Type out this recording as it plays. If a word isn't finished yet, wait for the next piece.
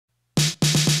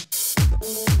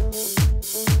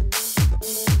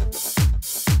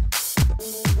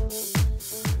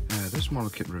This model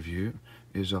kit review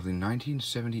is of the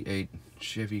 1978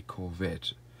 Chevy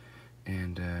Corvette,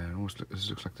 and this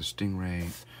looks like the Stingray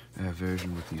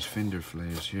version with these fender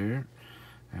flares here,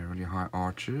 really high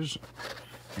arches,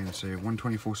 and it's a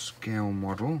 1/24 scale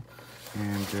model,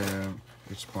 and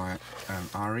it's by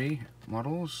ARII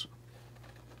models.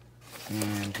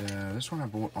 And this one I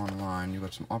bought online. You've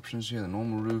got some options here: the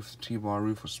normal roof, the T-bar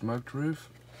roof, or smoked roof.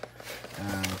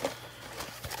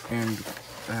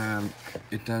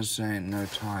 It does say no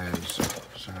tires,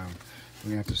 so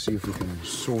we have to see if we can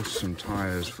source some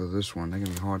tires for this one. They're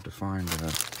going to be hard to find.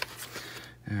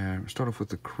 Start off with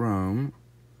the chrome,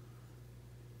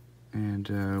 and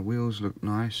wheels look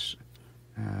nice,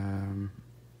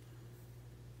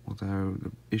 although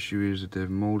the issue is that they've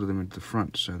molded them into the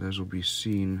front, so those will be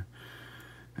seen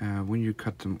when you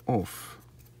cut them off.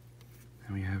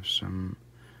 And we have some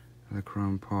other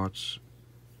chrome parts,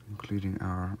 including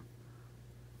our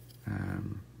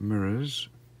mirrors,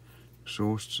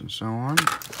 exhausts, and so on.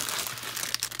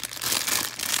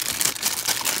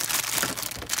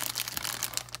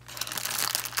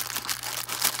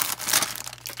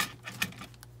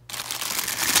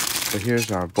 So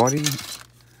here's our body,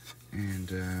 and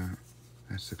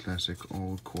that's the classic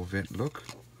old Corvette look.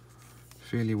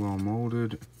 Fairly well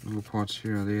molded. Little parts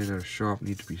here and there that are sharp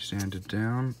need to be sanded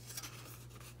down,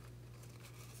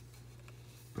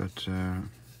 but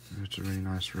it's a really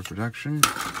nice reproduction.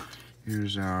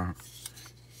 Here's our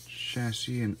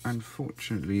chassis, and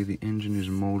unfortunately the engine is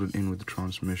molded in with the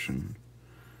transmission.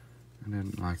 I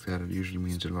don't like that. It usually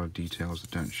means a lot of details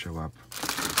that don't show up.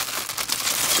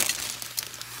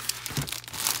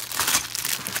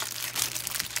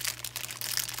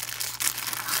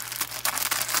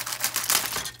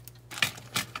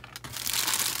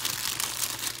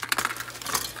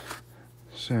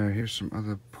 So here's some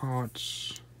other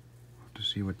parts to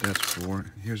see what that's for.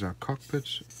 Here's our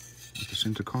cockpit with the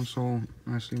center console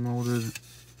nicely molded,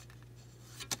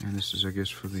 and this is, I guess,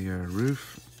 for the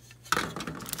roof.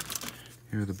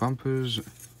 Here are the bumpers,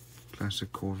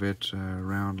 classic Corvette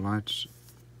round lights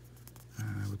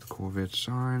with the Corvette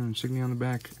sign insignia on the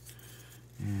back,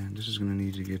 and this is going to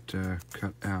need to get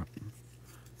cut out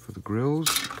for the grills.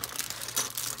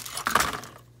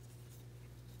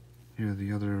 Here are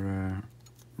the other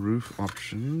roof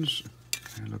options.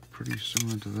 They look pretty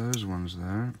similar to those ones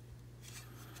there,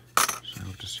 so I'll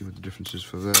have to see what the difference is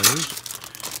for those.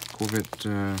 Corvette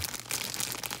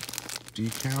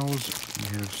decals. We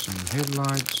have some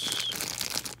headlights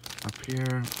up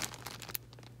here.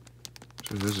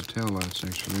 So those are tail lights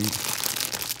actually.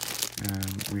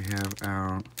 We have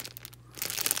our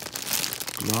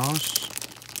glass,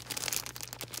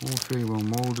 all fairly well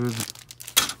molded.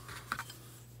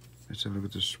 Let's have a look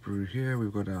at the sprue here.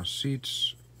 We've got our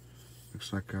seats.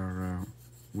 Looks like our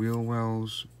wheel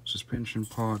wells, suspension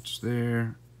parts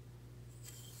there.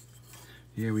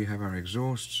 Here we have our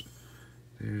exhausts.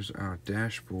 There's our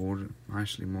dashboard,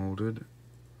 nicely molded.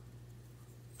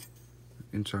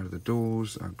 Inside of the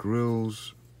doors, our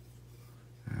grills,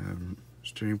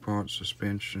 steering parts,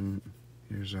 suspension.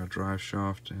 Here's our drive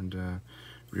shaft and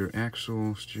rear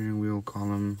axle, steering wheel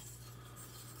column.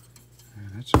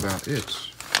 And that's about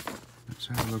it. Let's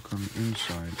have a look on the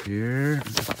inside here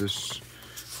at this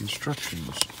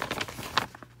instructions.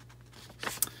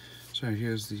 So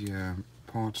here's the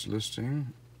parts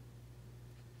listing.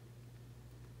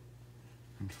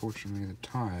 Unfortunately, the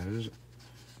tires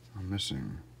are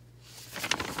missing.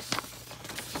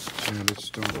 So let's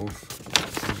start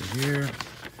off over here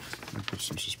and put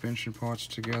some suspension parts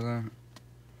together.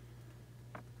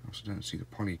 I also don't see the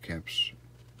poly caps.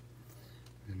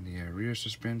 Then the rear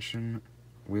suspension.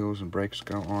 Wheels and brakes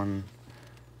go on,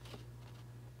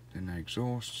 then the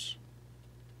exhausts,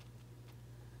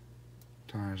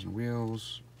 tires and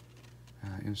wheels,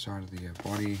 inside of the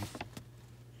body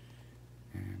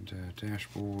and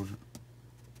dashboard.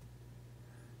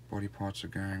 Body parts are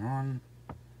going on,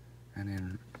 and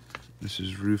then this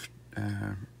is roof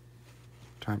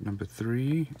type number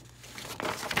 3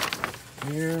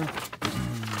 here.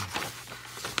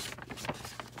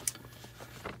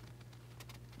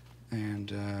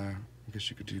 And I guess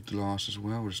you could do glass as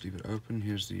well. We'll just leave it open.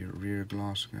 Here's the rear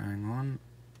glass going on.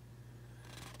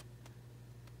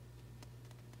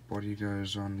 Body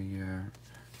goes on the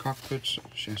cockpit,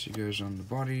 chassis goes on the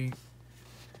body,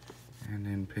 and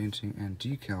then painting and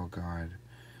decal guide.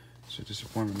 It's a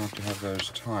disappointment not to have those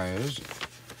tires,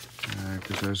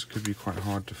 because those could be quite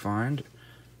hard to find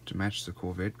to match the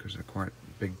Corvette, because they're quite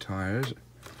big tires.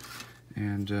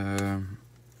 And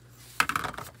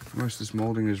most of this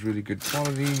molding is really good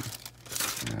quality.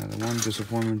 The one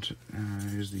disappointment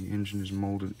is the engine is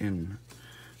molded in,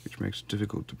 which makes it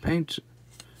difficult to paint,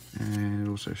 and it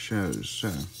also shows.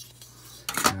 So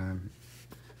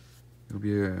it'll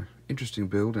be an interesting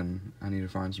build, and I need to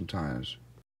find some tires.